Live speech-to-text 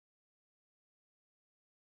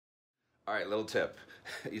All right, little tip.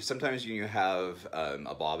 Sometimes you have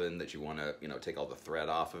a bobbin that you want to, take all the thread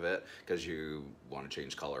off of it because you want to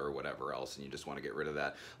change color or whatever else, and you just want to get rid of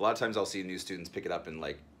that. A lot of times I'll see new students pick it up and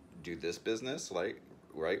like do this business, like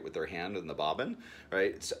right with their hand in the bobbin,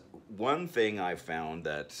 right? So one thing I've found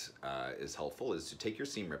that is helpful is to take your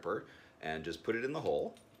seam ripper and just put it in the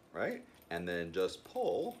hole, right? And then just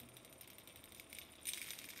pull.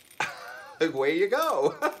 Away you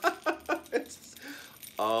go. It's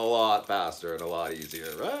a lot faster and a lot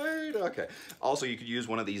easier, right? Okay. Also, you could use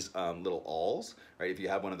one of these little awls, right? If you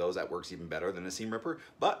have one of those, that works even better than a seam ripper.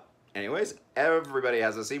 But anyways, everybody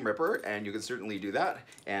has a seam ripper, and you can certainly do that.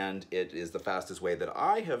 And it is the fastest way that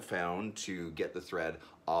I have found to get the thread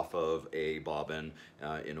off of a bobbin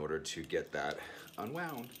in order to get that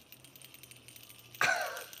unwound.